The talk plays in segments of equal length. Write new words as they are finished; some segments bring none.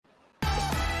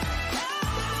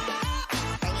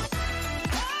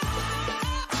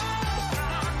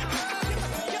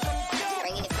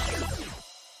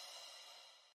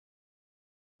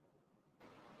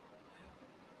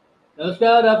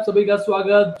नमस्कार, आप सभी का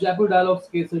स्वागत जयपुर डायलॉग्स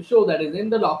के इस show that is in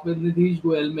the lock with Nidheesh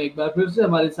Goyal में। एक बार फिर से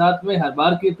हमारे साथ में हर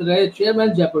बार की तरह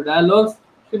चेयरमैन जयपुर डायलॉग्स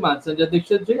श्रीमान संजय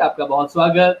दीक्षित जी, आपका बहुत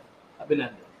स्वागत,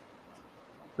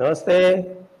 अभिनंदन। नमस्ते।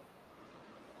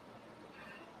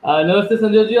 नमस्ते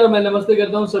संजय जी, और मैं नमस्ते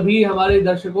करता हूँ सभी हमारे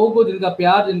दर्शकों को जिनका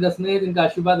प्यार, जिनका स्नेह, जिनका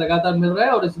आशीर्वाद लगातार मिल रहा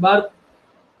है। और इस बार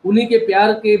उन्हीं के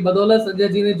प्यार के बदौलत संजय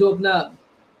जी ने जो अपना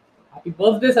हैप्पी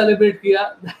बर्थडे सेलिब्रेट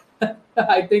किया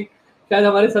आई थिंक शायद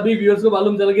हमारे सभी व्यूअर्स को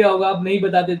मालूम चल गया होगा, आप नहीं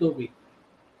बताते तो भी।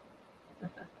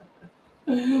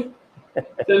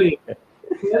 चलिए,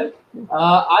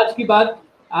 आज की बात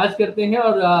आज करते हैं।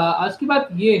 और आज की बात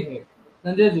ये है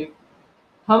संजय जी,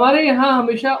 हमारे यहाँ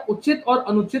हमेशा उचित और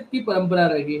अनुचित की परंपरा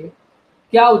रही है।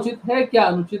 क्या उचित है, क्या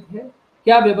अनुचित है,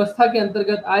 क्या व्यवस्था के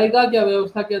अंतर्गत आएगा, क्या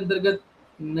व्यवस्था के अंतर्गत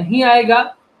नहीं आएगा।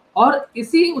 और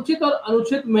इसी उचित और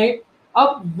अनुचित में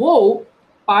अब वो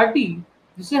पार्टी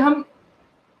जिसे हम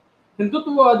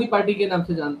हिंदुत्ववादी पार्टी के नाम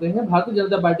से जानते हैं, भारतीय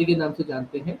जनता पार्टी के नाम से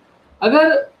जानते हैं,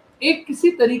 अगर एक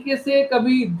किसी तरीके से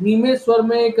कभी धीमे स्वर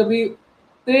में, कभी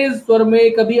तेज स्वर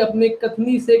में, कभी अपने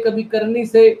कथनी से, कभी करनी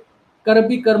से,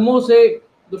 कभी कर्मों से,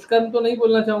 दुष्कर्म तो नहीं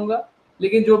बोलना चाहूंगा,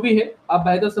 लेकिन जो भी है आप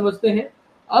बेहतर समझते हैं,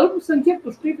 अल्पसंख्यक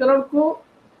तुष्टीकरण को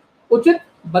उचित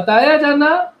बताया जाना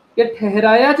या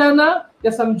ठहराया जाना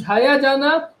या समझाया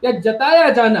जाना या जताया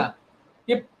जाना,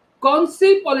 ये कौन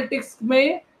सी पॉलिटिक्स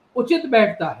में उचित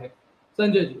बैठता है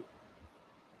संजय जी?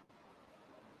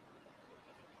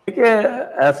 देखिए,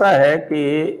 ऐसा है कि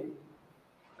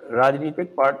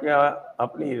राजनीतिक पार्टियां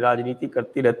अपनी राजनीति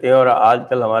करती रहती हैं और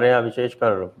आजकल हमारे यहाँ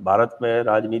विशेषकर भारत में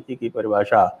राजनीति की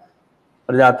परिभाषा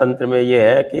प्रजातंत्र में ये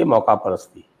है कि मौका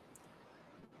परस्ती।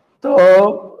 तो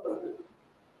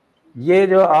ये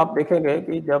जो आप देखेंगे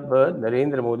कि जब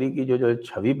नरेंद्र मोदी की जो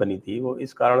छवि बनी थी वो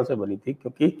इस कारण से बनी थी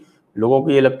क्योंकि लोगों को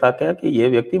ये लगता था कि ये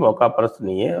व्यक्ति मौका परस्त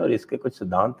नहीं है और इसके कुछ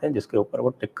सिद्धांत हैं जिसके ऊपर वो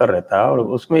टिक कर रहता है। और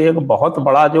उसमें एक बहुत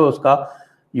बड़ा जो उसका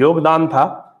योगदान था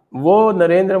वो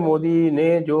नरेंद्र मोदी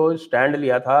ने जो स्टैंड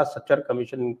लिया था सच्चर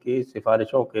कमीशन की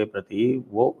सिफारिशों के प्रति,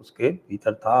 वो उसके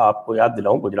भीतर था। आपको याद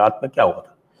दिलाऊं, गुजरात में क्या हुआ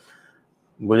था।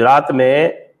 गुजरात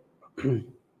में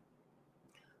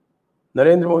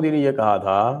नरेंद्र मोदी ने ये कहा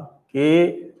था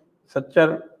कि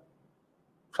सच्चर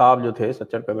साहब जो थे,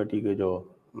 सच्चर कमेटी के जो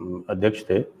अध्यक्ष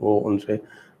थे, वो उनसे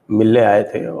मिलने आए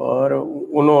थे और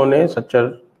उन्होंने सच्चर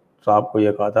साहब को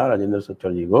ये कहा था, राजेंद्र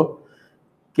सच्चर जी को,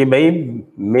 कि भाई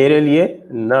मेरे लिए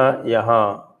ना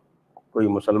यहाँ कोई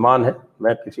मुसलमान है,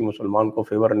 मैं किसी मुसलमान को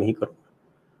फेवर नहीं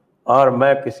करूँगा और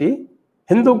मैं किसी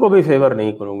हिंदू को भी फेवर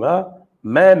नहीं करूँगा,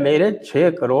 मैं मेरे 6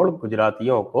 करोड़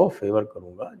गुजरातियों को फेवर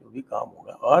करूँगा जो भी काम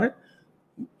होगा। और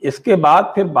इसके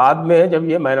बाद फिर बाद में जब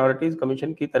ये माइनॉरिटीज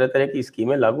कमीशन की तरह तरह की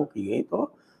स्कीमें लागू की गई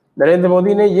तो नरेंद्र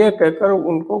मोदी ने ये कहकर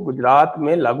उनको गुजरात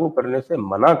में लागू करने से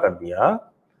मना कर दिया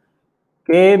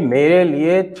कि मेरे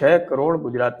लिए 6 करोड़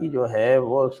गुजराती जो है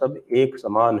वो सब एक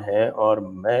समान है और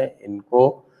मैं इनको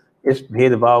इस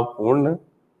भेदभावपूर्ण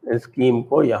स्कीम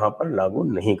को यहाँ पर लागू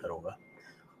नहीं करूँगा।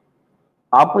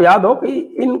 आपको याद हो कि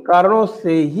इन कारणों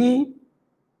से ही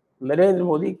नरेंद्र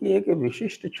मोदी की एक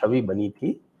विशिष्ट छवि बनी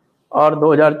थी और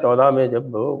 2014 में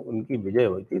जब उनकी विजय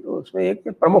हुई थी तो उसमें एक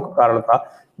प्रमुख कारण था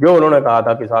जो उन्होंने कहा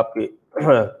था कि साहब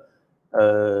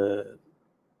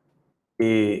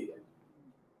कि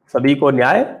सभी को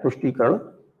न्याय, तुष्टीकरण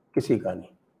किसी का नहीं,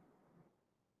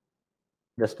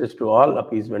 justice to all,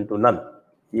 appeasement to none,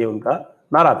 ये उनका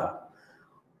नारा था।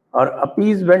 और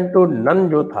अपीजमेंट टू नन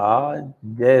जो था,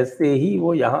 जैसे ही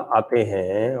वो यहाँ आते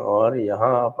हैं और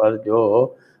यहाँ पर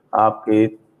जो आपके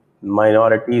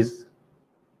माइनॉरिटीज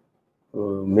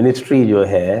मिनिस्ट्री जो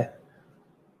है,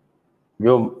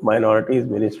 जो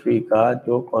माइनॉरिटीज मिनिस्ट्री का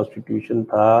जो कॉन्स्टिट्यूशन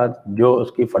था, जो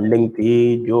उसकी फंडिंग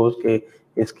थी, जो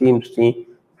उसके स्कीम्स थी,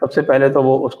 सबसे पहले तो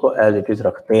वो उसको एज इट इज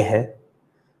रखते हैं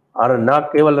और ना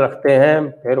केवल रखते हैं,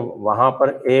 फिर वहाँ पर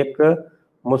एक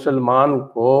मुसलमान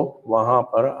को वहाँ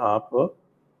पर आप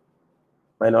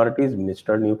माइनॉरिटीज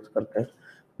मिनिस्टर नियुक्त करते हैं।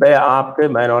 भाई आपके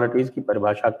माइनॉरिटीज की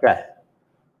परिभाषा क्या है?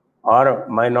 और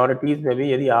माइनॉरिटीज में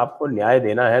भी यदि आपको न्याय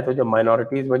देना है तो जो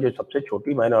माइनॉरिटीज में जो सबसे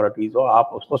छोटी माइनॉरिटीज हो आप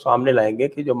उसको सामने लाएंगे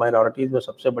कि जो माइनॉरिटीज में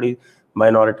सबसे बड़ी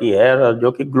माइनॉरिटी है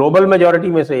जो कि ग्लोबल मेजॉरिटी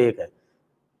में से एक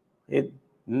है।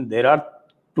 There are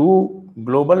 2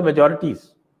 global majorities,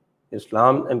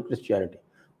 Islam and Christianity.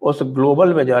 उस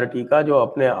ग्लोबल मेजॉरिटी का जो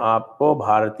अपने आप को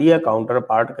भारतीय काउंटर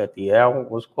पार्ट कहती है,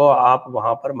 उसको आप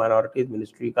वहाँ पर माइनॉरिटीज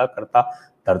मिनिस्ट्री का कर्ता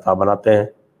धर्ता बनाते हैं।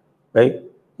 भाई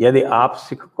यदि आप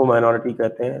सिख को माइनॉरिटी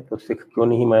कहते हैं तो सिख क्यों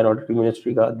नहीं माइनॉरिटी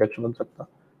मिनिस्ट्री का अध्यक्ष बन सकता,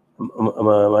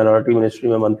 माइनॉरिटी मिनिस्ट्री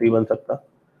में मंत्री बन सकता?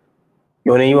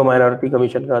 क्यों नहीं वो माइनॉरिटी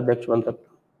कमीशन का अध्यक्ष बन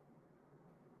सकता?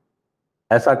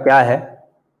 ऐसा क्या है?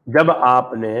 जब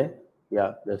आपने या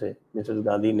जैसे मिसेस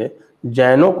गांधी ने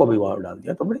जैनों को भी वहां डाल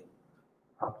दिया, तो भाई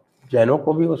आप जैनों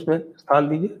को भी उसमें स्थान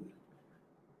दीजिए,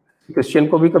 क्रिश्चियन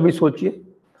को भी कभी सोचिए,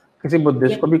 किसी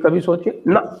बुद्धिस्ट को भी कभी सोचिए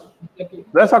ना,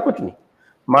 वैसा कुछ नहीं।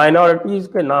 माइनॉरिटीज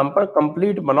के नाम पर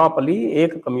कंप्लीट मोनोपोली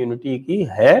एक कम्युनिटी की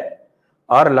है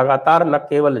और लगातार न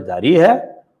केवल जारी है,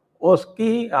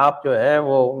 उसकी आप जो है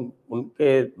वो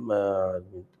उनके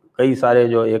कई सारे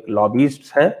जो एक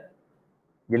लॉबिस्ट्स हैं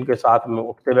जिनके साथ में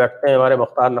उठते बैठते हैं हमारे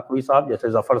मुख्तार नकवी साहब जैसे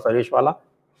जफर सरेश वाला,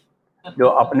 जो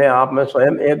अपने आप में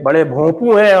स्वयं एक बड़े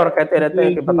भोंपू हैं और कहते रहते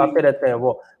हैं कि बताते रहते हैं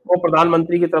वो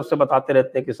प्रधानमंत्री की तरफ से बताते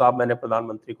रहते हैं कि साहब मैंने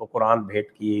प्रधानमंत्री को कुरान भेंट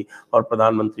की और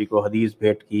प्रधानमंत्री को हदीस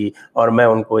भेंट की और मैं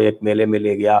उनको एक मेले में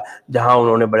ले गया जहां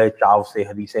उन्होंने बड़े चाव से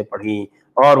हदीसें पढ़ी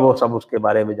और वो सब उसके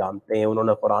बारे में जानते हैं,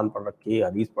 उन्होंने कुरान पढ़ रखी है,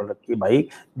 हदीस पढ़ रखी है। भाई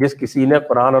जिस किसी ने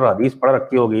कुरान और हदीस पढ़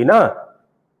रखी होगी ना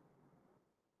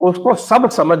उसको सब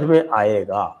समझ में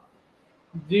आएगा।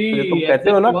 जी, तुम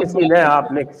कहते हो ना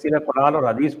किसी ने कुरान और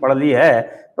हदीस पढ़ ली है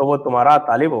तो वो तुम्हारा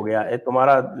तालिब हो गया है,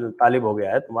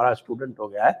 तुम्हारा स्टूडेंट हो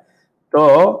गया है।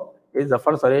 तो इस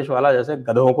जफर सरेश वाला जैसे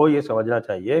गधों को ये समझना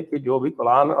चाहिए कि जो भी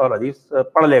कुरान और हदीस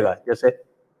पढ़ लेगा, जैसे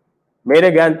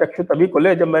मेरे ज्ञान चक्षु तभी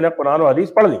खुले जब मैंने कुरान और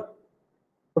हदीस पढ़ ली,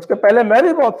 उसके पहले मैं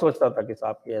भी बहुत सोचता था कि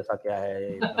साहब कि ऐसा क्या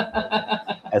है,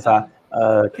 ऐसा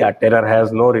क्या टेरर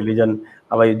हैज नो रिलीजन।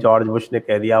 भाई जॉर्ज बुश ने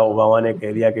कह दिया, ओबामा ने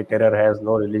कह दिया कि टेरर हैज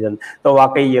नो रिलीजन, तो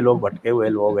वाकई ये लोग भटके हुए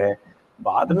लोग हैं।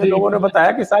 बाद में लोगों ने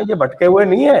बताया कि साहब ये भटके हुए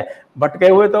नहीं है, भटके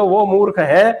हुए तो वो मूर्ख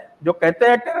हैं जो कहते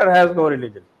हैं टेरर हैज नो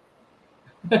रिलीजन।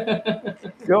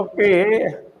 क्योंकि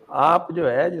आप जो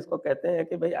है जिसको कहते हैं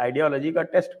कि भाई आइडियोलॉजी का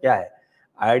टेस्ट क्या है,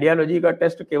 आइडियोलॉजी का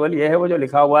टेस्ट केवल ये है वो जो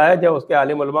लिखा हुआ है, जो उसके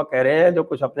आलिम उलमा कह रहे हैं, जो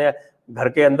कुछ अपने घर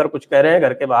के अंदर कुछ कह रहे हैं,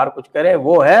 घर के बाहर कुछ कह रहे हैं,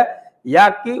 वो है, या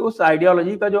कि उस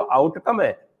आइडियोलॉजी का जो आउटकम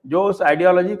है, जो उस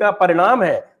आइडियोलॉजी का परिणाम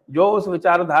है, जो उस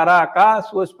विचारधारा का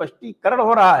सुस्पष्टीकरण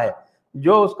हो रहा है,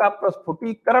 जो उसका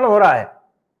प्रस्फुटीकरण हो रहा है,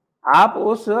 आप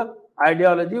उस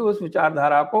आइडियोलॉजी उस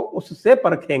विचारधारा को उससे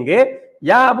परखेंगे,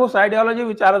 या आप उस आइडियोलॉजी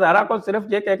विचारधारा को सिर्फ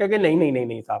ये कह के नहीं नहीं नहीं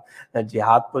नहीं साहब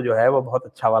जिहाद तो जो है वो बहुत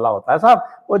अच्छा वाला होता है साहब,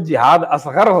 वो जिहाद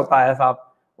असगर होता है साहब,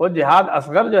 वो जिहाद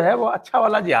असगर जो है वो अच्छा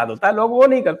वाला जिहाद होता है। लोग वो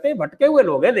नहीं करते, भटके हुए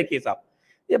लोग हैं। देखिए साहब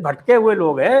ये भटके हुए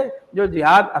लोग हैं जो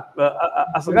जिहाद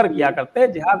असगर किया करते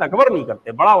हैं, जिहाद अकबर नहीं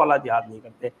करते, बड़ा वाला जिहाद नहीं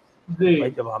करते।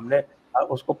 भाई जब हमने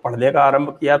उसको पढ़ने का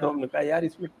आरंभ किया तो हमने कहा यार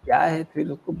इसमें क्या है, फिर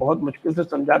उसको बहुत मुश्किल से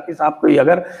समझा कि साहब कोई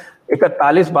अगर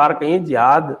 41 बार कहीं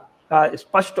जिहाद का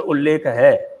स्पष्ट उल्लेख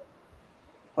है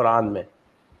कुरान में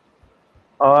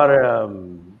और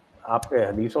आपके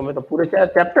हदीसों में तो पूरे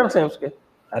चैप्टर्स हैं उसके,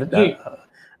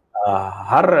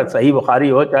 हर सही बुखारी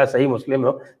हो चाहे सही मुस्लिम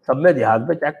हो, सब में जिहाद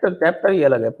में चैप्टर ही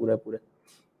अलग है पूरे।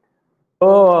 तो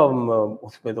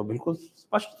उसमें तो बिल्कुल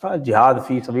स्पष्ट था जिहाद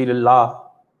फी सबीलिल्लाह,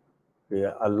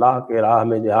 अल्लाह के राह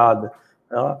में जिहाद,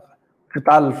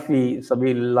 क़िताल फी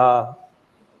सबीलिल्लाह,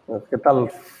 क़िताल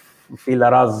फी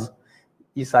लराज,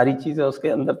 ये सारी चीज़ें उसके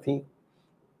अंदर थी।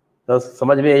 तो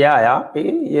समझ में यह आया कि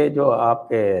ये जो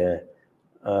आपके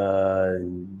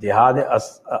जिहाद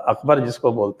अकबर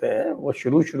जिसको बोलते हैं वो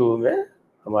शुरू में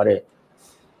हमारे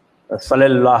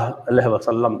सल्लल्लाहु अलैहि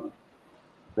वसल्लम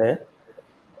ने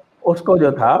उसको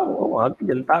जो था वो वहाँ की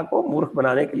जनता को मूर्ख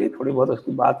बनाने के लिए थोड़ी बहुत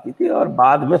उसकी बात की थी और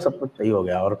बाद में सब कुछ सही हो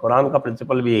गया। और कुरान का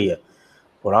प्रिंसिपल भी यही है,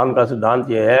 कुरान का सिद्धांत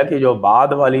ये है कि जो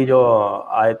बाद वाली जो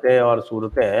आयतें और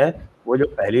सूरतें हैं वो जो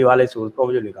पहली वाली सूरतों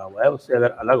में जो लिखा हुआ है उससे अगर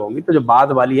अलग होंगी तो जो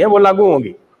बाद वाली है वो लागू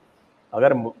होंगी।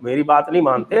 अगर मेरी बात नहीं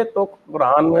मानते तो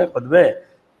कुरान में खुद में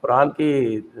कुरान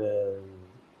की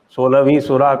 16वीं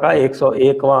सूरा का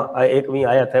 101वीं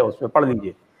आयत है, उसमें पढ़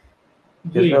लीजिए,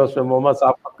 जिसमें उसमें मोहम्मद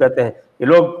साहब कहते हैं, ये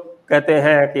लोग कहते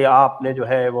हैं कि आपने जो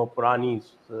है वो पुरानी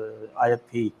आयत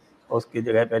थी उसकी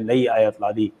जगह पे नई आयत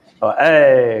ला दी, तो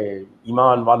ऐ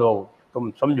ईमान वालों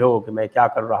तुम समझो कि मैं क्या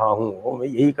कर रहा हूँ, मैं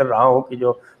यही कर रहा हूँ कि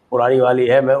जो पुरानी वाली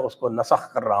है मैं उसको नसख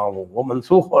कर रहा हूँ, वो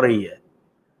मनसूख हो रही है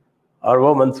और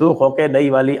वो मनसूख होके नई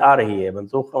वाली आ रही है।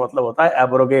 मनसूख का मतलब होता है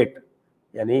एब्रोगेट,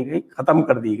 यानी कि खत्म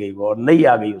कर दी गई वो और नई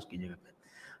आ गई उसकी जगह पे।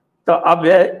 तो अब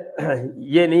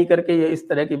ये नहीं करके ये इस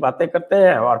तरह की बातें करते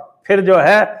हैं और फिर जो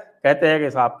है कहते हैं कि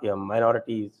साहब कि हम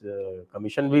माइनॉरिटीज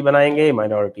कमीशन भी बनाएंगे,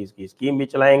 माइनॉरिटीज की स्कीम भी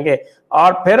चलाएंगे।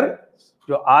 और फिर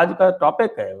जो आज का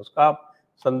टॉपिक है उसका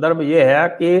संदर्भ ये है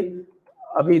कि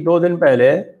अभी 2 दिन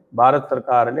पहले भारत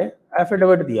सरकार ने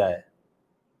एफिडेविट दिया है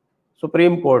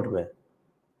सुप्रीम कोर्ट में,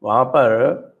 वहाँ पर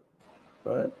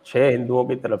 6 हिंदुओं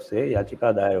की तरफ से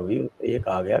याचिका दायर हुई, ये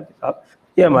कहा गया कि साहब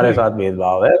ये हमारे साथ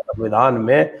भेदभाव है, संविधान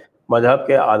में मजहब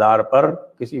के आधार पर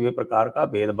किसी भी प्रकार का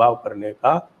भेदभाव करने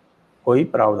का कोई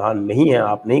प्रावधान नहीं है,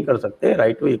 आप नहीं कर सकते,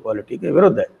 राइट टू इक्वालिटी के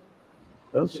विरुद्ध है।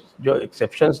 तो जो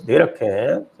एक्सेप्शंस दे रखे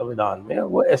हैं संविधान में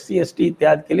वो SC ST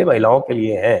इत्यादि के लिए, महिलाओं के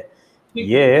लिए हैं,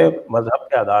 ये मजहब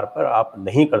के आधार पर आप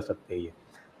नहीं कर सकते ये।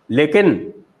 लेकिन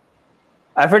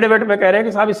एफिडेविट में कह रहे हैं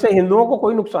कि साहब इससे हिंदुओं को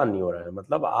कोई नुकसान नहीं हो रहा है।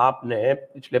 मतलब आपने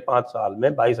पिछले 5 साल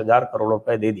में 22,000 करोड़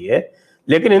रुपए दे दिए,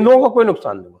 लेकिन हिंदुओं को कोई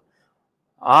नुकसान नहीं हुआ।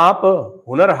 आप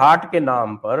हुनर हाट के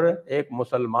नाम पर एक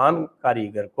मुसलमान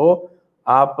कारीगर को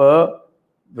आप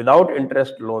विदाउट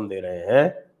इंटरेस्ट लोन दे रहे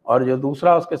हैं, और जो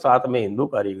दूसरा उसके साथ में हिंदू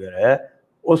कारीगर है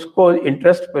उसको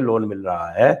इंटरेस्ट पे लोन मिल रहा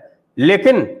है,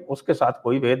 लेकिन उसके साथ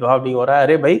कोई भेदभाव नहीं हो रहा है।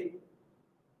 अरे भाई,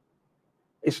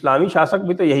 इस्लामी शासक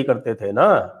भी तो यही करते थे ना,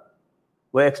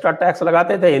 वो एक्स्ट्रा टैक्स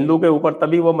लगाते थे हिंदू के ऊपर,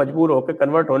 तभी वो मजबूर होकर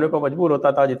कन्वर्ट होने को मजबूर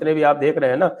होता था। जितने भी आप देख रहे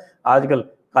हैं ना आजकल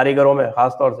कारीगरों में,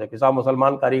 खासतौर से कि साहब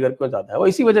मुसलमान कारीगर क्यों ज्यादा है, वो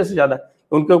इसी वजह से ज्यादा है,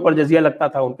 उनके ऊपर जजिया लगता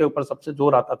था, उनके ऊपर सबसे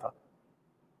जोर आता था।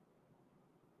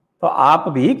 तो आप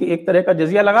भी एक तरह का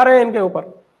जजिया लगा रहे हैं इनके ऊपर,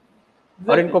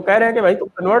 और इनको कह रहे हैं कि भाई तुम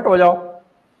कन्वर्ट हो जाओ,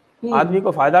 आदमी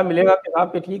को फायदा मिलेगा कि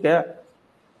साहब कि ठीक है,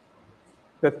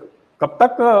 कब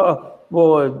तक वो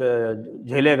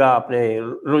झेलेगा अपने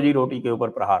रोजी रोटी के ऊपर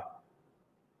प्रहार।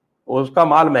 उसका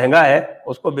माल महंगा है,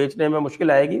 उसको बेचने में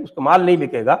मुश्किल आएगी, उसका माल नहीं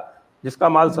बिकेगा, जिसका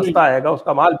माल सस्ता आएगा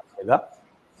उसका माल बिकेगा।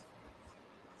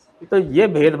 तो ये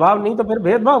भेदभाव नहीं तो फिर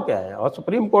भेदभाव क्या है? और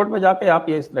सुप्रीम कोर्ट में जाके आप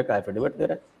ये इस तरह का एफिडेविट दे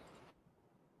रहे हैं,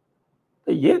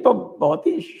 तो ये तो बहुत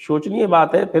ही शोचनीय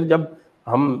बात है। फिर जब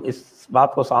हम इस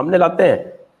बात को सामने लाते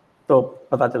हैं तो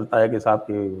पता चलता है कि साहब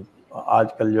कि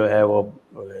आजकल जो है वो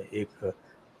एक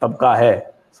तबका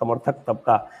है, समर्थक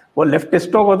तबका, वो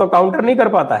लेफ्टिस्टों को तो काउंटर नहीं कर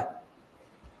पाता है।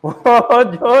 वो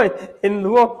जो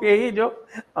हिंदुओं के ही, जो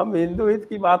हम हिंदू हित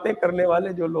की बातें करने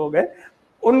वाले जो लोग हैं,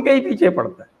 उनके ही पीछे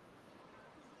पड़ता है।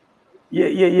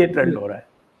 ये ट्रेंड हो रहा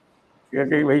है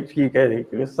कि भाई ठीक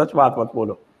है, सच बात मत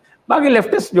बोलो। बाकी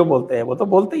लेफ्टिस्ट जो बोलते हैं वो तो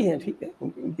बोलते ही हैं, ठीक है,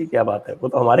 उनकी क्या बात है, वो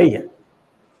तो हमारे ही है।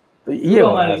 तो ये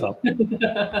हो रहा है साहब।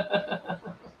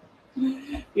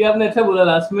 ये आपने अच्छा बोला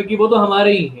लास्ट में कि वो तो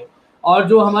हमारे ही हैं, और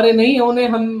जो हमारे नहीं है उन्हें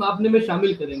हम अपने में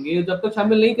शामिल करेंगे। जब तक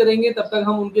शामिल नहीं करेंगे तब तक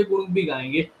हम उनके गुण भी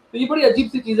गाएंगे। तो ये बड़ी अजीब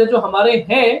सी चीज है। जो हमारे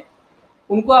हैं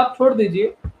उनको आप छोड़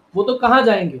दीजिए, वो तो कहाँ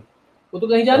जाएंगे, वो तो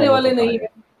कहीं जाने वाले नहीं है।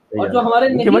 और जो हमारे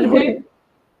नहीं है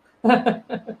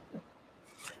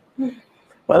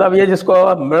मतलब ये जिसको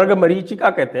मृग मरीचिका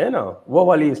कहते हैं ना, वो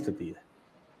वाली स्थिति है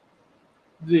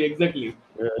जी। एग्जैक्टली।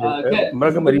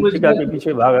 मृग मरीचिका के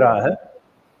पीछे भाग रहा है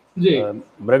जी।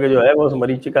 मृग जो है वो उस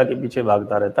मरीचिका के पीछे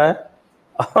भागता रहता है,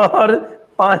 और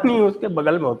पानी उसके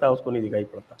बगल में होता है, उसको नहीं दिखाई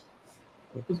पड़ता,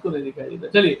 उसको नहीं दिखाई देता।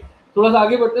 चलिए थोड़ा सा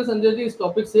आगे बढ़ते हैं संजय जी इस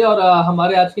टॉपिक से, और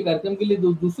हमारे आज के कार्यक्रम के लिए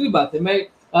दूसरी बात है।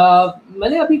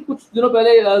 मैंने अभी कुछ दिनों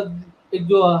पहले एक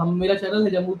जो मेरा चैनल है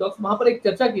जम्मू टॉक्स, वहां पर एक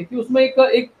चर्चा की थी। उसमें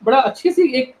एक बड़ा अच्छी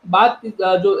सी एक बात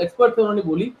जो एक्सपर्ट थे उन्होंने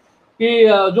बोली कि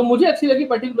जो मुझे अच्छी लगी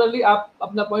पर्टिकुलरली, आप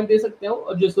अपना पॉइंट दे सकते हो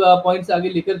और जिस पॉइंट से आगे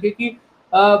लेकर के, कि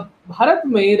भारत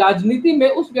में राजनीति में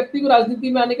उस व्यक्ति को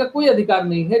राजनीति में आने का कोई अधिकार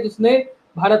नहीं है जिसने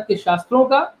भारत के शास्त्रों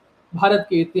का, भारत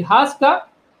के इतिहास का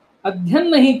अध्ययन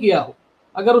नहीं किया हो।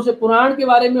 अगर उसे पुराण के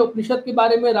बारे में, उपनिषद के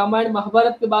बारे में, रामायण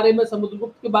महाभारत के बारे में,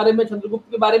 समुद्रगुप्त के बारे में,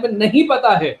 चंद्रगुप्त के बारे में नहीं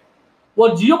पता है, वो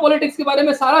जियोपॉलिटिक्स के बारे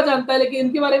में सारा जानता है लेकिन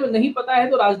इनके बारे में नहीं पता है,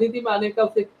 तो राजनीति में आने का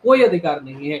उसे कोई अधिकार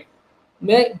नहीं है।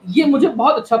 ये मुझे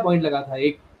बहुत अच्छा पॉइंट लगा था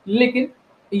एक। लेकिन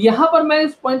यहाँ पर मैं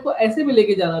इस पॉइंट को ऐसे भी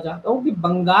लेके जाना चाहता हूँ कि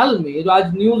बंगाल में जो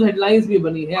आज न्यूज हेडलाइंस भी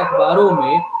बनी है अखबारों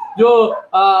में, जो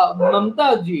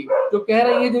ममता जी जो कह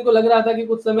रही है, जिनको लग रहा था कि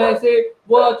कुछ समय से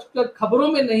वो खबरों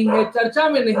में नहीं है, चर्चा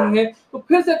में नहीं है, तो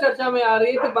फिर से चर्चा में आ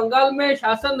रही है कि बंगाल में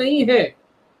शासन नहीं है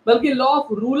बल्कि लॉ ऑफ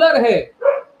रूलर है।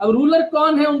 अब रूलर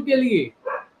कौन है उनके लिए?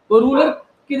 वो रूलर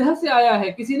किधर से आया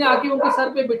है? किसी ने आके उनके सर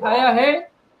पे बिठाया है,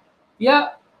 या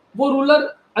वो रूलर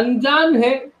अनजान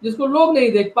है जिसको लोग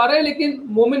नहीं देख पा रहे लेकिन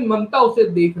मोमिन ममता उसे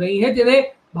देख रही है,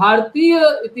 जिन्हें भारतीय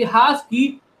इतिहास की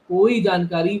कोई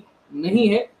जानकारी नहीं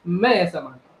है? मैं ऐसा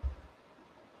मानता हूं।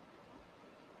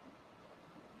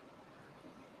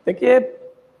 देखिए,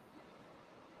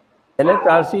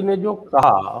 NHRC ने जो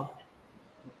कहा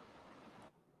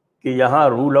कि यहाँ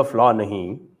रूल ऑफ लॉ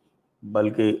नहीं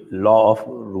बल्कि लॉ ऑफ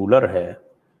रूलर है,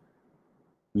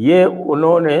 ये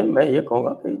उन्होंने, मैं ये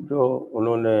कहूँगा कि जो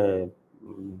उन्होंने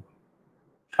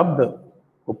शब्द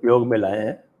उपयोग में लाए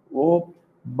हैं वो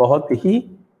बहुत ही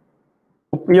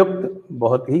उपयुक्त,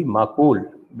 बहुत ही माकूल,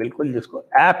 बिल्कुल जिसको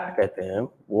एप्ट कहते हैं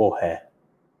वो है।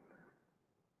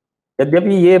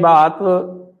 यद्यपि ये बात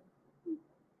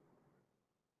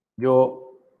जो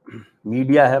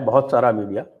मीडिया है, बहुत सारा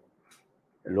मीडिया,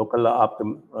 लोकल आप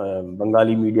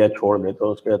बंगाली मीडिया छोड़ दें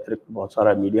तो उसके अतिरिक्त बहुत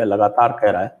सारा मीडिया लगातार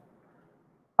कह रहा है,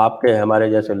 आपके हमारे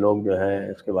जैसे लोग जो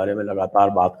हैं इसके बारे में लगातार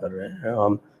बात कर रहे हैं।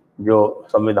 हम जो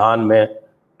संविधान में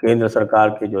केंद्र सरकार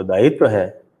के जो दायित्व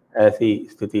हैं ऐसी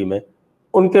स्थिति में,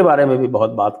 उनके बारे में भी बहुत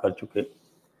बात कर चुके।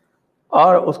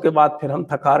 और उसके बाद फिर हम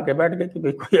थक हार के बैठ गए कि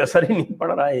भाई कोई असर ही नहीं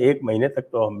पड़ रहा है। 1 महीने तक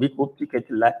तो हम भी खूब चीखे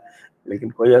चिल्लाए, लेकिन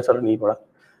कोई असर नहीं पड़ा।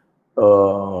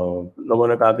 तो लोगों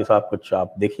ने कहा कि साहब कुछ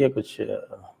आप देखिए, कुछ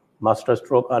मास्टर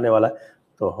स्ट्रोक आने वाला है।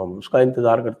 तो हम उसका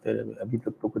इंतजार करते रहे, अभी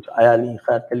तक तो कुछ आया नहीं।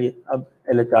 खैर चलिए, अब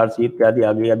NHRC इत्यादि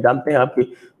आ गई। अब जानते हैं आपकी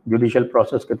जुडिशियल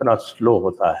प्रोसेस कितना स्लो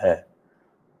होता है।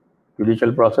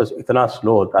 जुडिशियल प्रोसेस इतना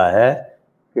स्लो होता है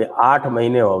कि 8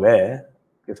 महीने हो गए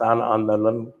किसान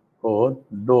आंदोलन को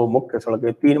 2 मुख्य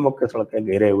सड़कें, 3 मुख्य सड़कें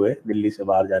घेरे हुए दिल्ली से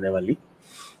बाहर जाने वाली,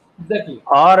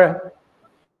 और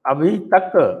अभी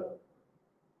तक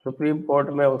सुप्रीम कोर्ट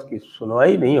में उसकी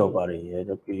सुनवाई नहीं हो पा रही है,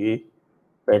 जबकि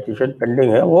पेटिशन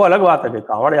पेंडिंग है। वो अलग बात है कि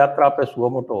कांवड़ यात्रा पे सुओ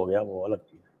मोटो हो गया, वो अलग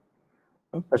चीज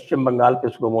है। पश्चिम बंगाल पे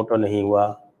सुओ मोटो नहीं हुआ,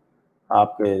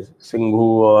 आपके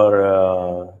सिंघू और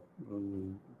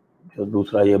जो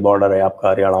दूसरा ये बॉर्डर है आपका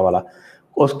हरियाणा वाला,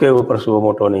 उसके ऊपर सुओ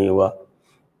मोटो नहीं हुआ,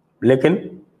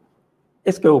 लेकिन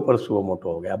इसके ऊपर सुओ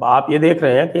मोटो हो गया। अब आप ये देख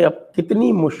रहे हैं कि अब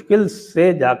कितनी मुश्किल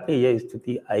से जाके ये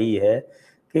स्थिति आई है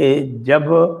कि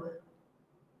जब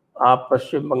आप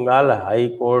पश्चिम बंगाल हाई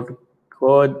कोर्ट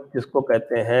को, जिसको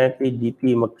कहते हैं कि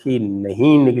जीती मक्खी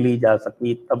नहीं निगली जा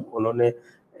सकी, तब उन्होंने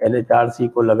NHRC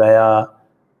को लगाया।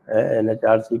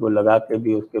 NHRC को लगा के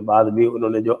भी उसके बाद भी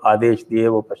उन्होंने जो आदेश दिए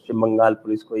वो पश्चिम बंगाल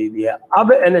पुलिस को ही दिया।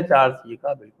 अब NHRC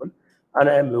का बिल्कुल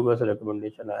अनएम्बिगुअस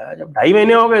रिकमेंडेशन आया, जब 2.5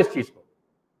 महीने हो गए इस चीज को।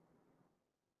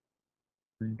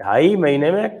 2.5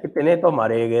 महीने में कितने तो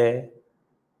मारे गए,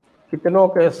 कितनों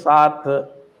के साथ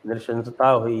नृशंसता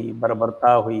हुई,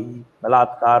 बर्बरता हुई,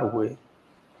 बलात्कार हुए,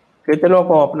 कितनों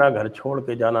को अपना घर छोड़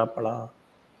के जाना पड़ा।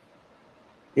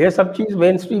 ये सब चीज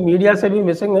मेन स्ट्रीम मीडिया से भी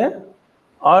मिसिंग है,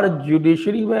 और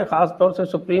जुडिशरी में खासतौर से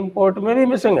सुप्रीम कोर्ट में भी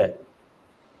मिसिंग है।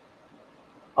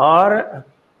 और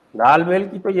घालमेल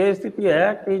की तो ये स्थिति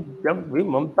है कि जब भी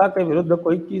ममता के विरुद्ध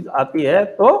कोई चीज आती है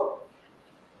तो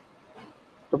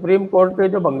सुप्रीम कोर्ट के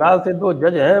जो बंगाल से 2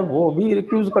 जज हैं वो भी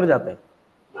रिक्यूज कर जाते हैं,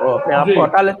 वो अपने आप को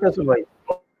हटा लेते हैं सुनवाई।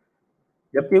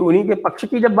 जबकि उन्हीं के पक्ष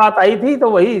की जब बात आई थी तो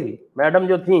वही मैडम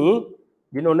जो थी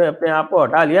जिन्होंने अपने आप को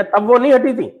हटा लिया, तब वो नहीं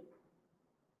हटी थी,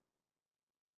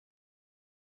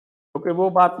 क्योंकि वो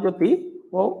बात जो थी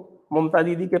वो ममता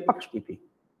दीदी के पक्ष की थी।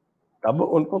 तब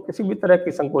उनको किसी भी तरह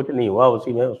की संकोच नहीं हुआ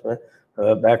उसी में उसमें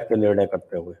बैठ के निर्णय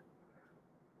करते हुए।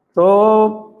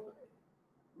 तो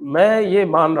मैं ये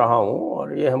मान रहा हूँ,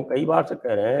 और ये हम कई बार से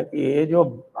कह रहे हैं, कि ये जो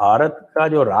भारत का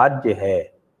जो राज्य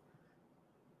है,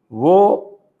 वो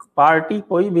पार्टी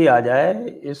कोई भी आ जाए,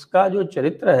 इसका जो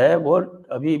चरित्र है वो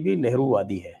अभी भी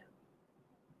नेहरूवादी है।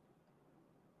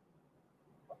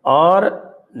 और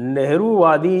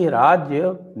नेहरूवादी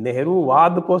राज्य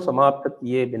नेहरूवाद को समाप्त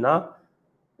किए बिना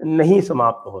नहीं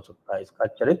समाप्त हो सकता। इसका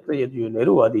चरित्र, ये जो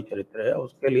नेहरूवादी चरित्र है,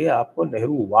 उसके लिए आपको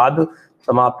नेहरूवाद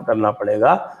समाप्त करना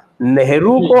पड़ेगा।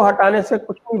 नेहरू को हटाने से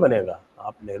कुछ नहीं बनेगा।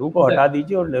 आप नेहरू को हटा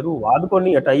दीजिए और नेहरूवाद को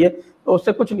नहीं हटाइए तो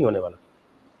उससे कुछ नहीं होने वाला।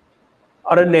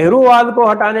 और नेहरूवाद को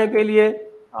हटाने के लिए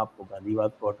आपको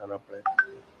गांधीवाद को हटाना पड़ेगा।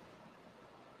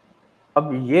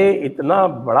 अब ये इतना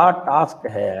बड़ा टास्क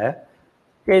है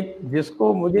कि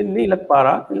जिसको मुझे नहीं लग पा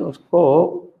रहा कि उसको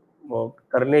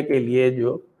करने के लिए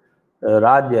जो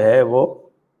राज्य है वो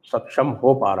सक्षम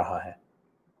हो पा रहा है।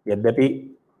 यद्यपि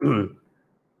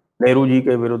नेहरू जी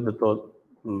के विरुद्ध तो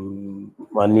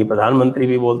माननीय प्रधानमंत्री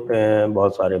भी बोलते हैं,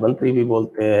 बहुत सारे मंत्री भी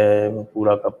बोलते हैं,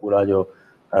 पूरा का पूरा जो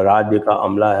राज्य का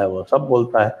अमला है वो सब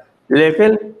बोलता है,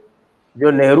 लेकिन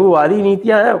जो नेहरूवादी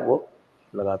नीतियां हैं वो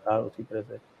लगातार उसी तरह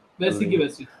से वैसी की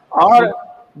वैसी। और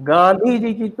गांधी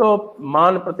जी की तो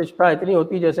मान प्रतिष्ठा इतनी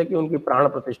होती जैसे कि उनकी प्राण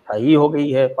प्रतिष्ठा ही हो गई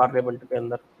है पार्लियामेंट के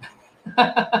अंदर।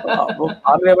 तो वो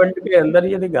पार्लियामेंट के अंदर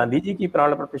यदि गांधी जी की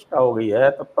प्राण प्रतिष्ठा हो गई है,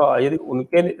 तब तो यदि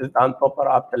उनके सिद्धांतों पर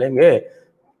आप चलेंगे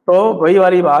तो वही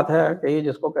वाली बात है कि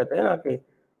जिसको कहते हैं ना कि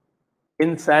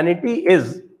insanity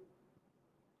is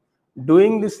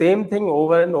doing the same thing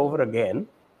over and over again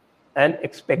and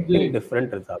expecting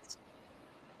different results.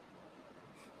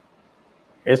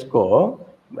 इसको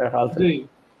मेरे ख्याल से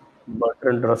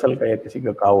बर्ट्रैंड रसल का या किसी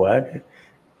का कहा हुआ है कि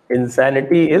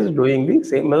insanity is doing the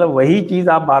same, मतलब वही चीज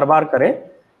आप बार बार करें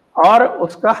और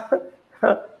उसका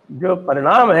जो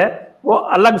परिणाम है वो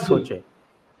अलग सोचें।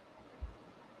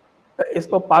 तो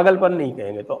इसको पागलपन नहीं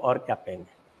कहेंगे तो और क्या कहेंगे?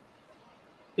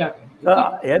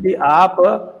 तो यदि आप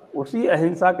उसी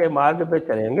अहिंसा के मार्ग पे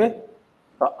चलेंगे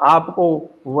तो आपको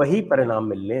वही परिणाम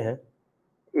मिलने हैं।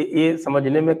 ये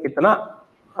समझने में कितना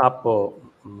आपको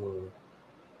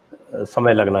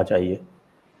समय लगना चाहिए।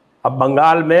 अब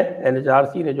बंगाल में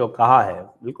NHRC ने जो कहा है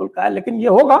बिल्कुल कहा है, लेकिन ये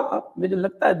होगा मुझे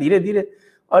लगता है धीरे धीरे,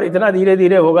 और इतना धीरे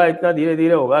धीरे होगा, इतना धीरे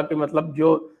धीरे होगा कि मतलब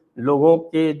जो लोगों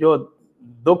के जो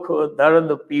दुख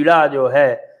दर्द पीड़ा जो है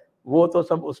वो तो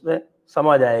सब उसमें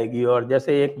समझ आएगी। और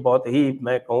जैसे एक बहुत ही,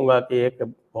 मैं कहूँगा कि एक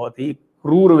बहुत ही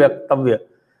क्रूर वक्तव्य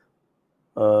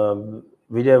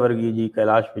विजयवर्गीय जी,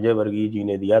 कैलाश विजयवर्गीय जी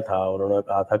ने दिया था, और उन्होंने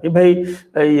कहा था कि भाई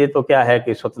ये तो क्या है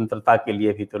कि स्वतंत्रता के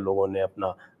लिए भी तो लोगों ने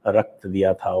अपना रक्त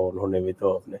दिया था, और उन्होंने भी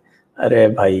तो अपने, अरे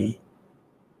भाई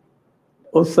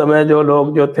उस समय जो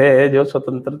लोग जो थे, जो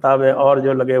स्वतंत्रता में और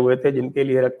जो लगे हुए थे, जिनके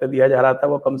लिए रक्त दिया जा रहा था,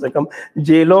 वो कम से कम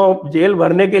जेल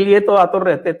भरने के लिए तो आतुर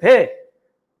रहते थे।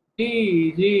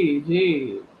 जी जी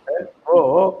जी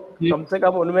वो जी। कम से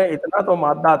कम उनमें इतना तो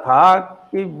मादा था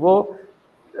कि वो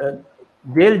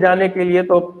जेल जाने के लिए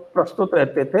तो प्रस्तुत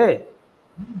रहते थे।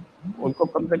 उनको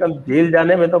कम से कम जेल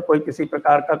जाने में तो कोई किसी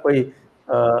प्रकार का कोई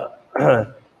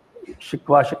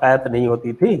शिकवा शिकायत नहीं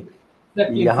होती थी।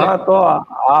 यहाँ एग्जैक्टली। तो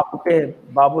आपके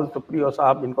बाबुल सुप्रियो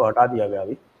साहब, जिनको हटा दिया गया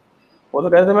अभी, वो तो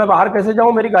कहते मैं बाहर कैसे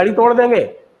जाऊं, मेरी गाड़ी तोड़ देंगे।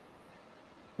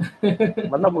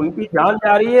 मतलब उनकी जान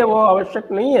जा रही है, वो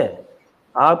आवश्यक नहीं है,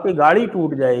 आपकी गाड़ी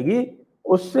टूट जाएगी,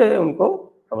 उससे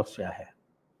उनको समस्या है।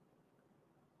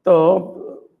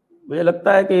 तो मुझे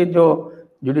लगता है कि जो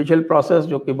जुडिशियल प्रोसेस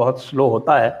जो कि बहुत स्लो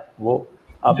होता है, वो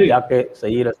अब जी जाके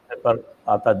सही रास्ते पर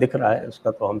आता दिख रहा है,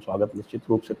 उसका तो हम स्वागत निश्चित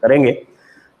रूप से करेंगे।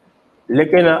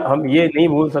 लेकिन हम ये नहीं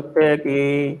भूल सकते हैं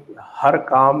कि हर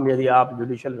काम यदि आप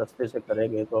जुडिशियल रास्ते से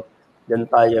करेंगे तो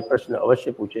जनता ये प्रश्न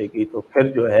अवश्य पूछेगी, तो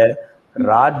फिर जो है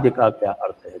राज्य का क्या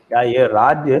अर्थ है? क्या ये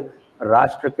राज्य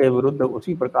राष्ट्र के विरुद्ध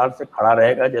उसी प्रकार से खड़ा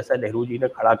रहेगा जैसा नेहरू जी ने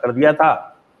खड़ा कर दिया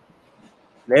था?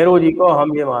 नेहरू जी को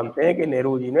हम ये मानते हैं कि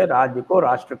नेहरू जी ने राज्य को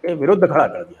राष्ट्र के विरुद्ध खड़ा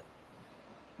कर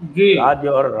दिया। जी राज्य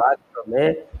और राष्ट्र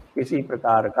में किसी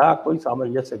प्रकार का कोई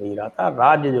सामंजस्य नहीं रहा था।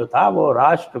 राज्य जो था वो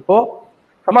राष्ट्र को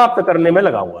समाप्त करने में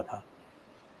लगा हुआ था।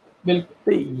 बिल्कुल।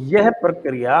 तो यह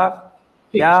प्रक्रिया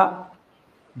क्या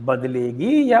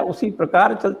बदलेगी या उसी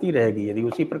प्रकार चलती रहेगी? यदि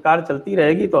उसी प्रकार चलती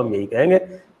रहेगी तो हम यही कहेंगे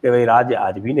कि भाई राज्य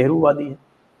आज भी नेहरूवादी है।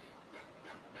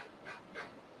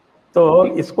 तो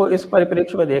इसको इस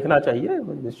परिप्रेक्ष्य में देखना चाहिए।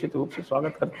 निश्चित रूप से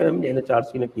स्वागत करते हैं हम,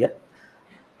 NHRC ने किया।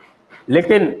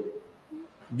 लेकिन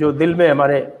जो दिल में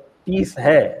हमारे टीस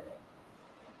है,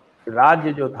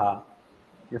 राज्य जो था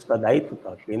जिसका दायित्व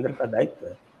था, केंद्र का दायित्व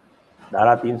है,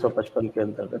 धारा 355 के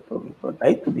अंतर्गत तो उनको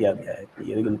दायित्व दिया गया है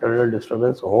कि यदि इंटरनल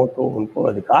डिस्टर्बेंस हो तो उनको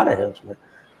अधिकार है उसमें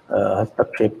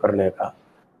हस्तक्षेप करने का,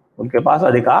 उनके पास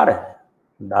अधिकार है।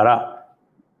 धारा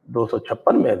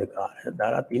 256 में अधिकार है,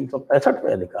 धारा 365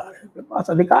 में अधिकार है, उनके पास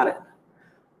अधिकार है।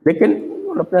 लेकिन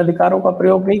उन्होंने अपने अधिकारों का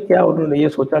प्रयोग नहीं किया। उन्होंने ये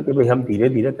सोचा कि भाई हम धीरे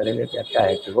धीरे करेंगे, क्या क्या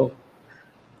है कि वो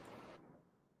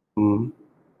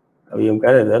अभी हम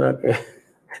कह रहे थे ना कि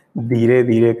धीरे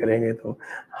धीरे करेंगे तो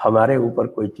हमारे ऊपर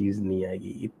कोई चीज नहीं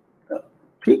आएगी। तो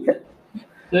ठीक है,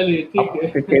 चलिए ठीक अब है।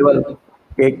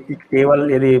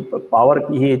 केवल यदि पावर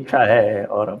की ही इच्छा है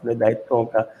और अपने दायित्वों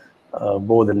का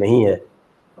बोध नहीं है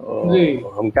जी तो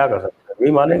हम क्या कर सकते हैं?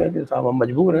 यही मानेंगे कि साहब हम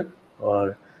मजबूर हैं।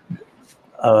 और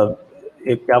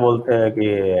एक क्या बोलते हैं कि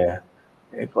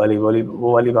एक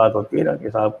वो वाली बात होती है ना कि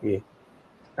साहब की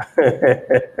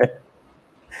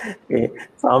कि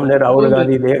सामने राहुल बोल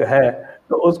गांधी दीजिए। देख है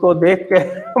तो उसको देख के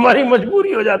हमारी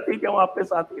मजबूरी हो जाती है कि हम आपके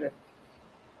साथ ही रहे।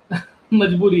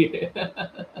 मजबूरी है।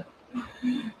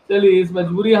 चलिए, इस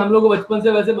मजबूरी, हम लोग को बचपन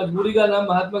से वैसे मजबूरी का नाम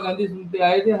महात्मा गांधी सुनते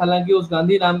आए थे। हालांकि उस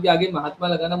गांधी नाम के आगे महात्मा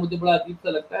लगाना मुझे बड़ा अजीब सा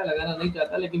लगता है, लगाना नहीं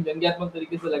चाहता, लेकिन व्यंग्यात्मक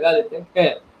तरीके से लगा देते हैं।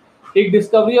 खैर, एक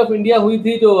डिस्कवरी ऑफ इंडिया हुई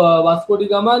थी जो वास्को डी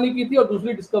गामा ने की थी, और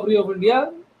दूसरी discovery of India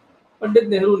Pandit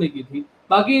Nehru ने की थी।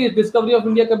 बाकी डिस्कवरी ऑफ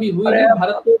इंडिया कभी हुई अरे नहीं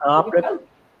भारत को। आपने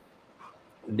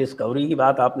डिस्कवरी की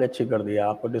बात आपने अच्छी कर दी।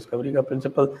 आपको डिस्कवरी का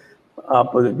प्रिंसिपल,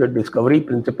 आप जो डिस्कवरी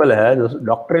प्रिंसिपल है, जो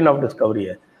डॉक्ट्रिन ऑफ डिस्कवरी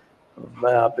है,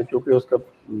 मैं आपने चूंकि उसका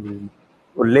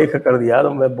उल्लेख कर दिया तो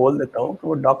मैं बोल देता हूँ कि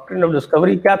वो डॉक्ट्रिन ऑफ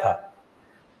डिस्कवरी क्या था।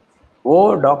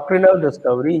 वो डॉक्ट्रिन ऑफ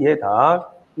डिस्कवरी ये था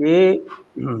कि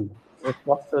उस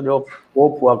वक्त जो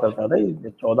पोप हुआ करता था,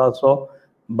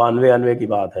 1492 की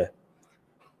बात है,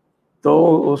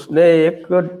 तो उसने एक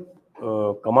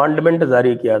कमांडमेंट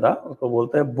जारी किया था, उसको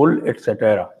बोलते हैं बुल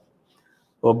एटसेटेरा।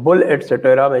 तो बुल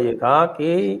एटसेटेरा में ये था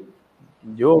कि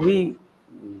जो भी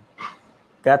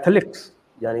कैथोलिक्स,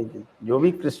 यानी जो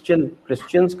भी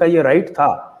क्रिश्चियंस का ये राइट था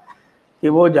कि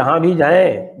वो जहां भी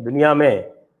जाएं दुनिया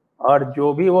में और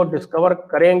जो भी वो डिस्कवर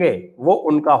करेंगे वो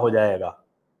उनका हो जाएगा।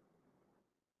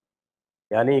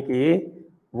 यानी कि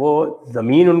वो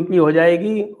जमीन उनकी हो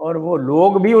जाएगी और वो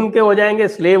लोग भी उनके हो जाएंगे,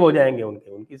 स्लेव हो जाएंगे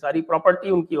उनके, उनकी सारी प्रॉपर्टी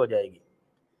उनकी हो जाएगी।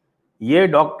 ये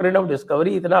डॉक्ट्रिन ऑफ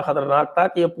डिस्कवरी इतना खतरनाक था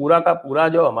कि ये पूरा का पूरा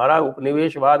जो हमारा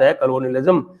उपनिवेशवाद है,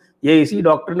 कॉलोनियलिज्म, ये इसी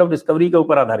डॉक्ट्रिन ऑफ डिस्कवरी के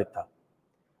ऊपर आधारित था।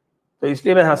 तो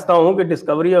इसलिए मैं हंसता हूं कि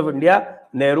discovery of India,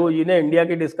 Nehru ji ने इंडिया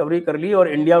की डिस्कवरी कर ली और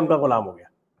इंडिया उनका गुलाम हो गया।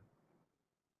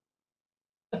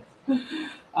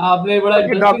 आपने बड़ा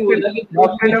इंटरेस्टिंग बोला कि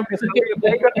डॉक्ट्रिन ऑफ डिस्कवरी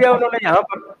अप्लाई कर दिया उन्होंने यहाँ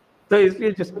पर। तो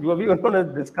इसलिए जो भी उन्होंने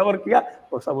डिस्कवर किया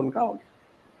वो सब उनका हो गया।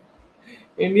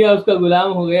 इंडिया उसका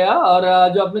गुलाम हो गया। और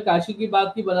जो आपने काशी की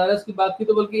बात की, बनारस की बात की,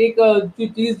 तो बल्कि एक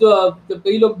चीज जो जब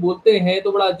कई लोग बोलते हैं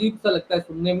तो बड़ा अजीब सा लगता है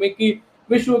सुनने में कि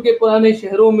विश्व के पुराने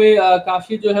शहरों में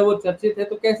काशी जो है वो चर्चित है।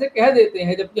 तो कैसे कह देते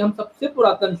हैं, जबकि हम सबसे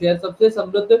पुरातन शहर, सबसे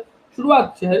समृद्ध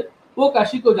शुरुआत शहर वो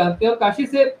काशी को जानते हैं। और काशी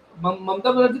से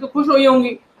ममता बनर्जी तो खुश हुई होंगी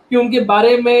कि उनके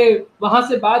बारे में वहां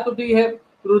से बात उठी है,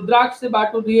 रुद्राक्ष से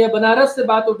बात उठी है, बनारस से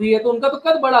बात उठी है, तो उनका तो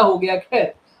कद बड़ा हो गया।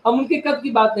 खैर, हम उनके कद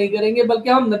की बात नहीं करेंगे, बल्कि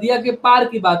हम नदिया के पार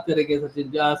की बात करेंगे।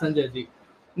 संजय जी,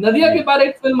 नदिया के पार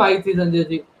एक फिल्म आई थी संजय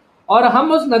जी, और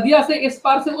हम उस नदिया से इस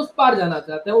पार से उस पार जाना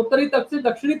चाहते हैं, उत्तरी तट से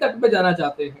दक्षिणी तट पे जाना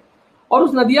चाहते हैं। और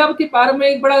उस नदिया के पार में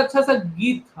एक बड़ा अच्छा सा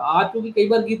गीत था, आज क्योंकि कई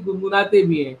बार गीत गुनगुनाते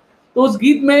भी हैं, तो उस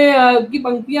गीत में की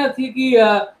पंक्तियां थी कि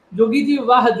जोगी जी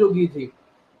वाह जोगी जी।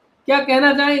 क्या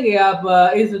कहना चाहेंगे आप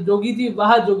इस जोगी जी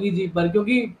वाह जोगी जी पर?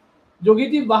 क्योंकि जोगी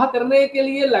जी वाह करने के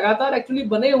लिए लगातार एक्चुअली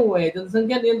बने हुए हैं।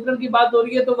 जनसंख्या नियंत्रण की बात हो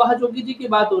रही है तो वाह जोगी जी की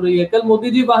बात हो रही है। कल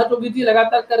मोदी जी वाह जोगी जी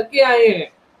लगातार करके आए हैं।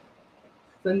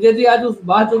 संजय जी, आज उस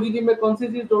वाह जोगी जी में कौन सी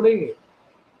चीज जोड़ेंगे?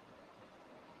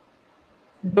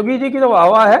 जोगी जी की जो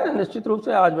वाह है, निश्चित रूप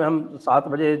से आज हम 7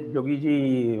 बजे जोगी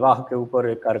जी वाह के ऊपर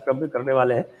एक कार्यक्रम भी करने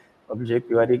वाले हैं अभिषेक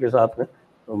तिवारी के साथ में।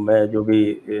 तो मैं जो भी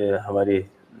हमारे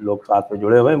लोग साथ में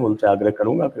जुड़े हुए हैं, उनसे आग्रह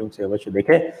करूंगा कि उनसे अवश्य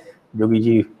देखें Yogi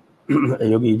ji.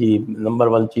 Yogi ji number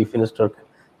 1 chief minister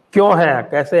क्यों हैं,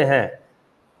 कैसे हैं।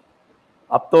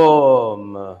 अब तो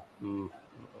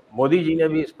मोदी जी ने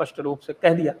भी स्पष्ट रूप से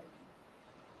कह दिया,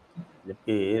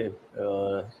 जबकि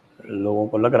लोगों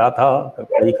को लग रहा था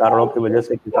कई कारणों की वजह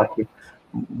से कि आपकी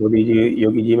मोदी जी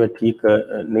योगी जी में ठीक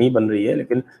नहीं बन रही है,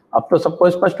 लेकिन अब तो सबको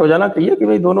स्पष्ट हो जाना चाहिए कि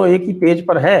भाई दोनों एक ही पेज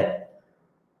पर हैं।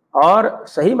 और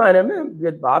सही मायने में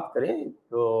ये बात करें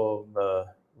तो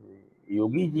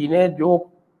योगी जी ने जो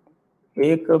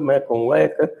एक, मैं कहूँगा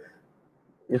एक,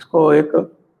 इसको एक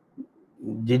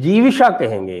जिजीविषा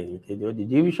कहेंगे कि जो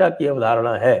जिजीविषा की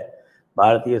अवधारणा है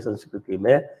भारतीय संस्कृति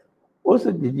में, उस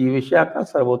जिजीविषा का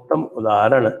सर्वोत्तम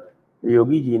उदाहरण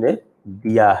योगी जी ने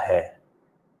दिया है।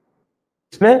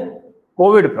 इसमें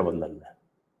कोविड प्रबंधन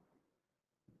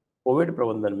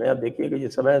में अब देखिए कि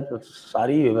जिस समय तो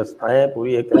सारी व्यवस्थाएं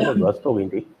पूरी एक तरह से ध्वस्त हो गई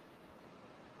थी,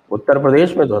 उत्तर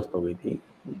प्रदेश में ध्वस्त हो गई थी,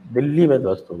 दिल्ली में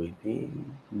ध्वस्त हो गई थी,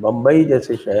 बम्बई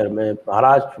जैसे शहर में,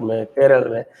 महाराष्ट्र में, केरल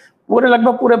में, पूरे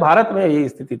लगभग पूरे भारत में यही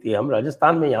स्थिति थी। हम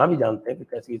राजस्थान में यहाँ भी जानते हैं कि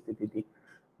कैसी स्थिति थी।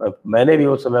 मैंने भी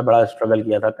उस समय बड़ा स्ट्रगल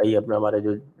किया था। कई अपने हमारे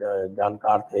जो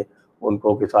जानकार थे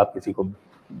उनको के साथ किसी को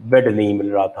बेड नहीं मिल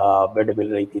रहा था, बेड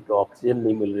मिल रही थी तो ऑक्सीजन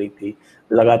नहीं मिल रही थी,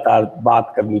 लगातार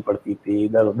बात करनी पड़ती थी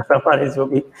इधर उधर, हमारे जो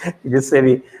भी जिससे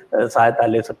भी सहायता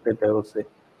ले सकते थे उससे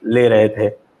ले रहे थे।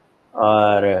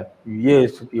 और ये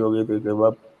स्थिति हो गई थी कि वह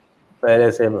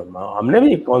पहले से हमने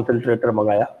भी कॉन्सेंट्रेटर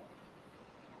मंगाया,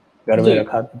 घर में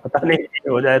रखा, तो पता नहीं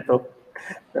हो जाए तो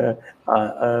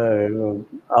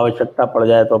आवश्यकता पड़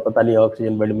जाए तो पता नहीं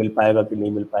ऑक्सीजन बेड मिल पाएगा कि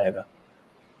नहीं मिल पाएगा।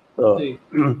 तो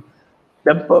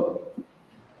जब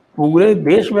पूरे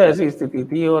देश में ऐसी स्थिति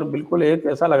थी और बिल्कुल एक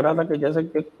ऐसा लग रहा था कि जैसे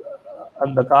कि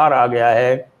अंधकार आ गया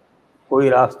है, कोई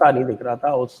रास्ता नहीं दिख रहा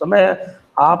था, उस समय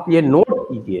आप ये नोट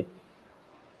कीजिए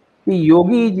कि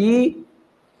योगी जी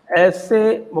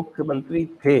ऐसे मुख्यमंत्री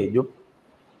थे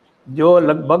जो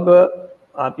लगभग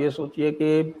आप ये सोचिए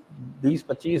कि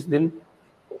 20-25 दिन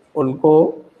उनको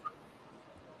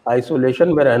आइसोलेशन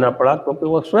में रहना पड़ा क्योंकि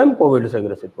वो स्वयं कोविड से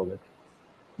ग्रसित हो गए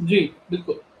थे। जी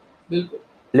बिल्कुल बिल्कुल।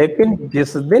 लेकिन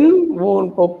जिस दिन वो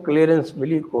उनको क्लियरेंस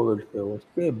मिली कोविड से,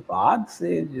 उसके बाद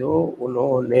से जो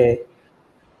उन्होंने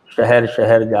शहर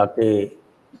शहर जाके,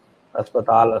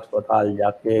 अस्पताल अस्पताल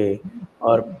जाके,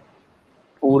 और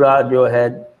पूरा जो है,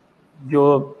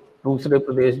 जो दूसरे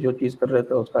प्रदेश जो चीज़ कर रहे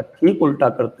थे उसका ठीक उल्टा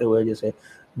करते हुए, जैसे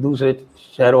दूसरे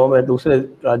शहरों में, दूसरे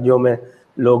राज्यों में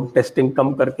लोग टेस्टिंग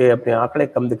कम करके अपने आंकड़े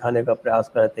कम दिखाने का प्रयास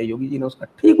कर रहे थे, योगी जी ने उसका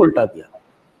ठीक उल्टा किया।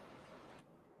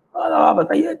 और आप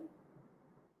बताइए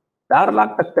 4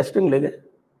 लाख तक टेस्टिंग ले गए।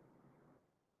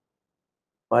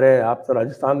 अरे आप तो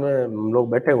राजस्थान में हम लोग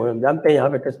बैठे हुए हैं, हम जानते हैं यहाँ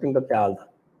पे टेस्टिंग का क्या हाल था।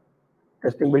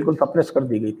 टेस्टिंग बिल्कुल सप्रेस कर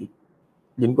दी गई थी।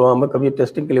 जिनको हम कभी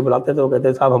टेस्टिंग के लिए बुलाते थे वो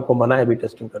कहते साहब हमको मना है अभी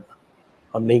टेस्टिंग करना,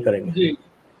 हम नहीं करेंगे,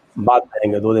 बाद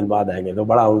आएंगे, 2 दिन बाद आएंगे। तो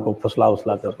बड़ा उनको फुसला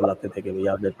उसला कर बुलाते थे कि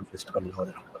भैया तो टेस्ट कर लो।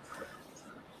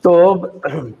 तो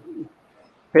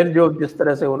फिर जो जिस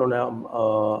तरह से उन्होंने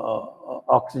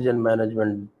ऑक्सीजन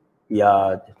मैनेजमेंट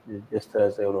किया, जिस तरह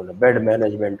से उन्होंने बेड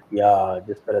मैनेजमेंट किया,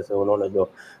 जिस तरह से उन्होंने जो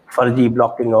फर्जी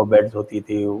ब्लॉकिंग ऑफ बेड्स होती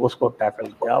थी उसको टैकल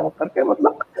किया, वो करके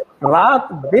मतलब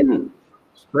रात दिन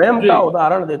स्वयं का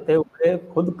उदाहरण देते हुए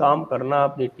खुद काम करना,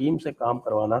 अपनी टीम से काम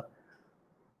करवाना।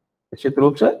 निश्चित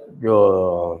रूप से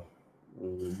जो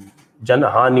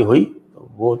जनहानि हुई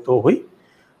वो तो हुई,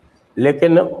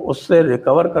 लेकिन उससे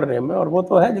रिकवर करने में, और वो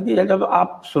तो है कि जब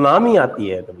आप सुनामी आती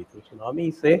है कभी, तो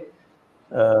सुनामी से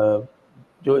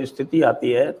जो स्थिति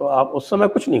आती है तो आप उस समय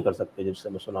कुछ नहीं कर सकते जिस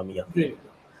समय सुनामी आती है।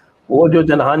 वो जो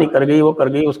जनहानि कर गई वो कर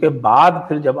गई, उसके बाद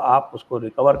फिर जब आप उसको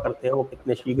रिकवर करते हैं वो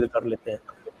कितने शीघ्र कर लेते हैं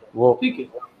वो।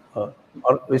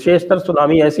 और विशेषतर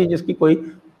सुनामी ऐसी जिसकी कोई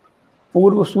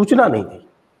पूर्व सूचना नहीं थी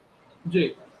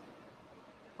जी।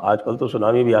 आजकल तो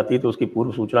सुनामी भी आती है तो उसकी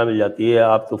पूर्व सूचना मिल जाती है,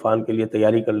 आप तूफान के लिए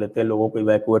तैयारी कर लेते हैं, लोगों को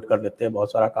इवैक्यूएट कर लेते हैं,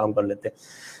 बहुत सारा काम कर लेते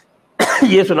हैं।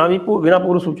 ये सुनामी बिना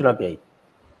पूर्व सूचना के आई।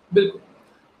 बिल्कुल।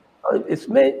 और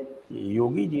इसमें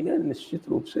योगी जी ने निश्चित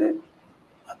रूप से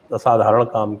असाधारण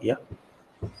काम किया।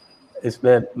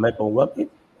 इसमें मैं कहूँगा कि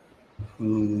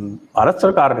भारत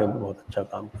सरकार ने भी बहुत अच्छा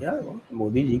काम किया।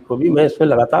 मोदी जी को भी मैं इसमें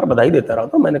लगातार बधाई देता रहा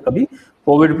था। मैंने कभी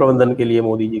कोविड प्रबंधन के लिए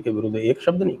मोदी जी के विरुद्ध एक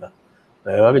शब्द नहीं कहा।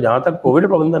 कि जहाँ तक कोविड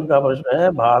प्रबंधन का प्रश्न है,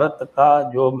 भारत का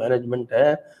जो मैनेजमेंट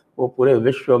है वो पूरे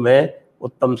विश्व में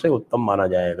उत्तम से उत्तम माना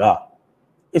जाएगा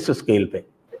इस स्केल पे।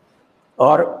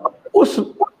 और उस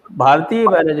भारतीय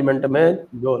मैनेजमेंट में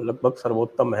जो लगभग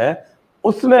सर्वोत्तम है,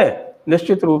 उसमें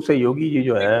निश्चित रूप से योगी जी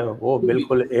जो है वो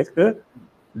बिल्कुल एक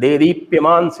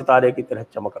देदीप्यमान सितारे की तरह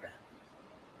चमक रहे हैं।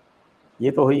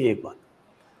 ये तो हुई एक बात।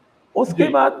 उसके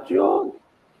बाद जो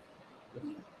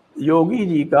योगी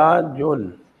जी का जो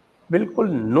बिल्कुल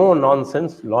no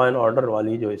nonsense law and order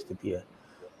वाली जो स्थिति है,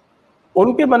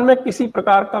 उनके मन में किसी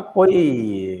प्रकार का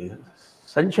कोई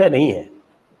संशय नहीं है।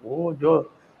 वो जो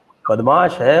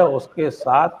बदमाश है उसके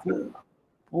साथ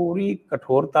पूरी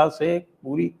कठोरता से,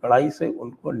 पूरी कड़ाई से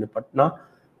उनको निपटना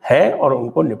है और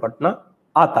उनको निपटना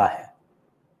आता है।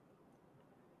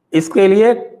 इसके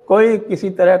लिए कोई किसी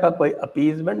तरह का कोई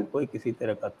अपीजमेंट, कोई किसी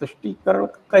तरह का तुष्टीकरण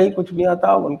कहीं कुछ नहीं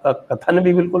आता। उनका कथन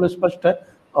भी बिल्कुल स्पष्ट है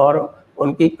और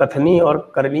उनकी कथनी और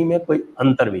करनी में कोई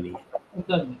अंतर भी नहीं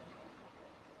है,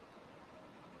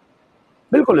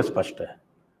 बिल्कुल स्पष्ट है।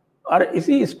 और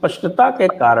इसी स्पष्टता के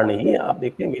कारण ही आप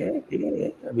देखेंगे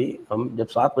कि अभी हम जब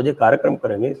 7 बजे कार्यक्रम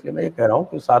करेंगे, इसलिए मैं ये कह रहा हूँ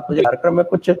कि 7 बजे कार्यक्रम में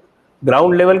कुछ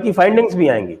ग्राउंड लेवल की फाइंडिंग्स भी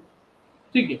आएंगी।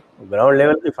 ठीक है। ग्राउंड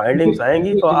लेवल की फाइंडिंग्स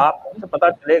आएंगी तो आपको पता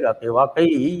चलेगा कि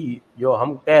वाकई जो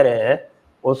हम कह रहे हैं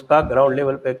उसका ग्राउंड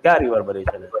लेवल पे क्या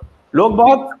रिवर्बरेशन है। लोग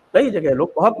बहुत, कई जगह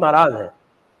लोग बहुत नाराज हैं,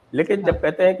 लेकिन जब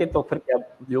कहते हैं कि तो फिर क्या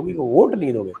योगी को वोट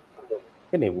नहीं दोगे,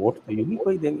 कि नहीं, वोट तो योगी को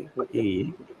ही देंगे,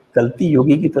 क्योंकि गलती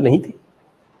योगी की तो नहीं थी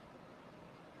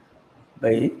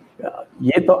भाई।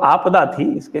 ये तो आपदा थी,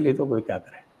 इसके लिए तो कोई क्या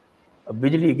करे। अब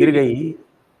बिजली गिर गई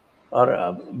और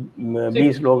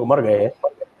 20 लोग मर गए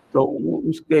तो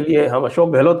उसके लिए हम अशोक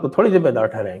गहलोत को थोड़ी जिम्मेदार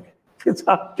ठहराएंगे।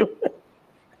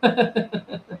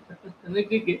 नहीं,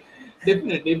 ठीक है,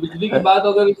 डेफिनेटली बिजली की बात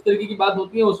अगर इस तरीके की बात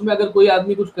होती है, उसमें अगर कोई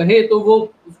आदमी कुछ कहे तो वो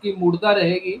उसकी मूर्ता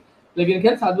रहेगी। लेकिन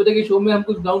खैर 7 बजे के शो में हम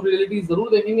कुछ ग्राउंड रियलिटी जरूर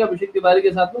देखेंगे अभिषेक तिवारी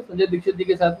के साथ में, संजय दीक्षित जी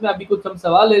के साथ में। अभी कुछ हम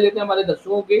सवाल ले लेते हैं हमारे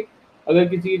दर्शकों के, अगर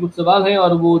किसी के कुछ सवाल हैं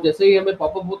और वो जैसे ही हमें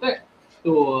पॉपअप होते हैं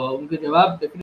तो उनके जवाब